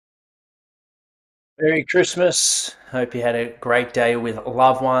Merry Christmas. Hope you had a great day with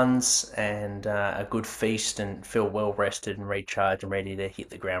loved ones and a good feast and feel well rested and recharged and ready to hit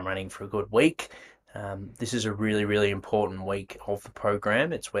the ground running for a good week. This is a really, really important week of the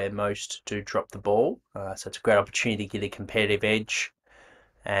program. It's where most do drop the ball. So it's a great opportunity to get a competitive edge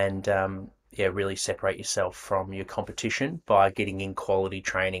and yeah, really separate yourself from your competition by getting in quality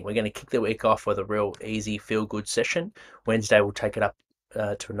training. We're going to kick the week off with a real easy feel good session. Wednesday we'll take it up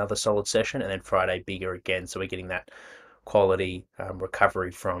to another solid session, and then Friday bigger again. So we're getting that quality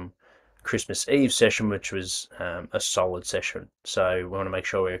recovery from Christmas Eve session, which was a solid session. So we want to make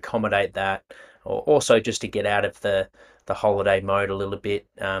sure we accommodate that, or also just to get out of the holiday mode a little bit,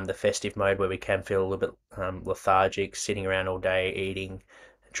 the festive mode where we can feel a little bit lethargic, sitting around all day, eating,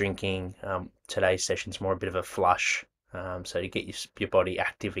 drinking. Today's session's more a bit of a flush, so to get your body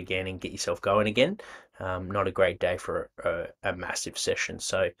active again and get yourself going again. Not a great day for a massive session.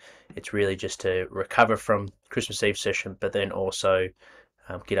 So it's really just to recover from Christmas Eve session, but then also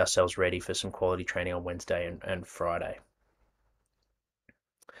get ourselves ready for some quality training on Wednesday and Friday.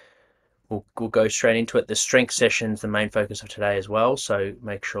 We'll go straight into it. The strength session is the main focus of today as well. So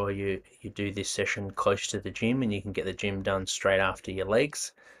make sure you do this session close to the gym, and you can get the gym done straight after your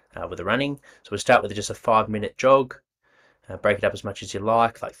legs with the running. So we'll start with just a 5-minute jog. Break it up as much as you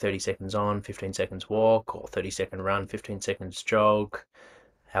like 30 seconds on, 15 seconds walk, or 30-second run, 15 seconds jog.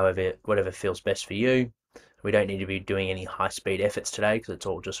 However, whatever feels best for you. We don't need to be doing any high speed efforts today because it's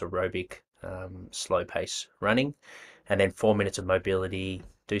all just aerobic, slow pace running. And then 4 minutes of mobility.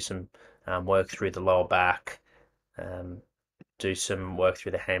 Do some work through the lower back, do some work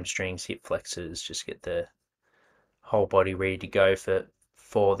through the hamstrings, hip flexors, just get the whole body ready to go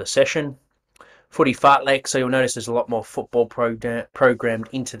for the session. Footy fartlek, so you'll notice there's a lot more football programmed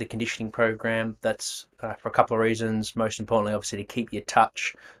into the conditioning program. That's for a couple of reasons. Most importantly, obviously, to keep your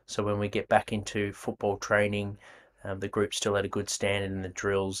touch. So when we get back into football training, the group's still at a good standard, and the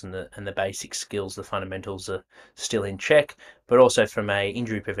drills and the basic skills, the fundamentals are still in check. But also from a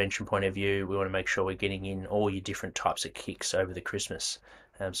injury prevention point of view, we want to make sure we're getting in all your different types of kicks over the Christmas.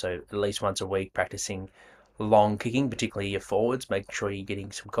 So at least once a week, practicing long kicking, particularly your forwards, making sure you're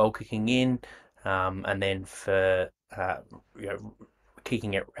getting some goal kicking in. And then for you know,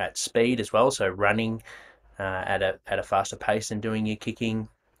 kicking at speed as well, so running at a faster pace and doing your kicking,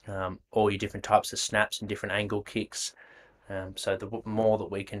 all your different types of snaps and different angle kicks. So the more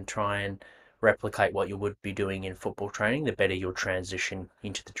that we can try and replicate what you would be doing in football training, the better you'll transition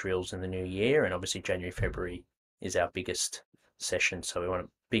into the drills in the new year. And obviously January, February is our biggest session, so we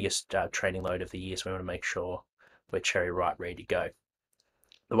want biggest training load of the year. So we want to make sure we're cherry ripe, ready to go.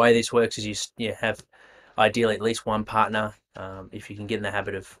 The way this works is you have ideally at least one partner. If you can get in the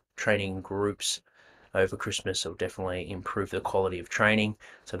habit of training in groups over Christmas, it'll definitely improve the quality of training.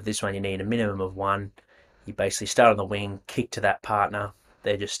 So for this one, you need a minimum of one. You basically start on the wing, kick to that partner.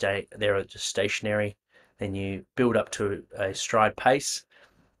 They're just stationary. Then you build up to a stride pace,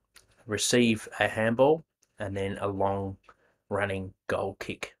 receive a handball, and then a long running goal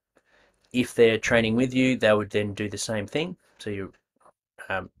kick. If they're training with you, they would then do the same thing. So you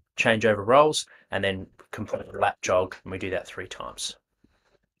change over roles, and then complete a lap jog, and we do that 3 times.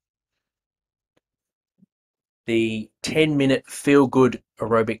 The 10-minute feel good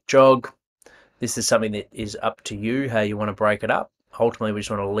aerobic jog. This is something that is up to you how you want to break it up. Ultimately, we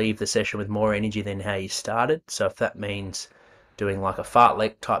just want to leave the session with more energy than how you started. So if that means doing like a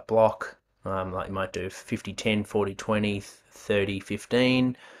fartlek type block, like you might do 50-10, 40-20,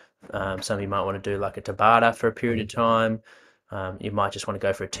 30-15. Some of you might want to do like a Tabata for a period of time. You might just want to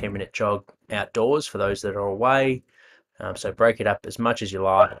go for a 10-minute jog outdoors for those that are away. So break it up as much as you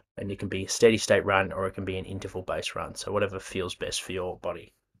like, and it can be a steady state run or it can be an interval based run. So whatever feels best for your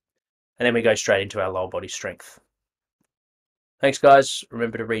body. And then we go straight into our lower body strength. Thanks, guys.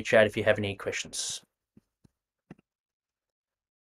 Remember to reach out if you have any questions.